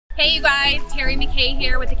Hey you guys, Terry McKay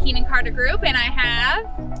here with the Keenan Carter Group, and I have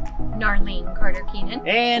Narlene Carter Keenan.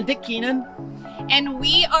 And Dick Keenan. And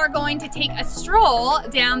we are going to take a stroll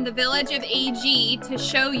down the Village of AG to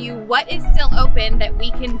show you what is still open that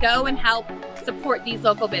we can go and help support these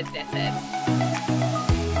local businesses.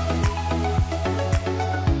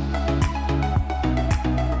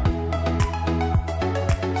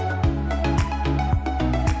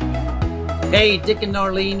 Hey, Dick and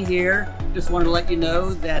Narlene here. Just wanted to let you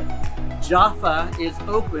know that Jaffa is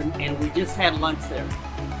open and we just had lunch there.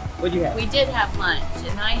 What'd you have? We did have lunch,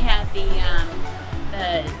 and I had the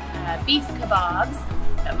beef kebabs.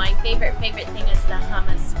 But my favorite thing is the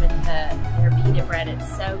hummus with their pita bread. It's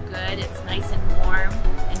so good. It's nice and warm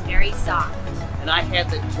and very soft. And I had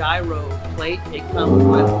the gyro plate. It comes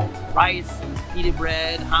with rice, and pita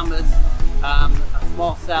bread, hummus, a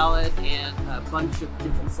small salad, and a bunch of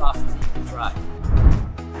different sauces that you can try.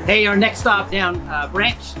 Hey, our next stop down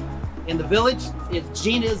branch in the village is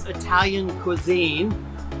Gina's Italian cuisine.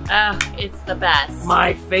 Oh, it's the best.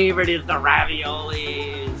 My favorite is the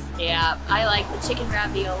raviolis. Yeah, I like the chicken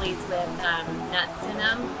raviolis with nuts in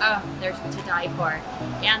them. Oh, they're to die for.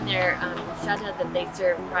 And their shada that they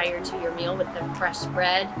serve prior to your meal with the fresh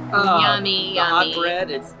bread. Oh, yummy, the yummy. hot bread,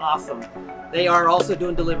 it's awesome. They are also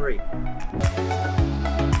doing delivery.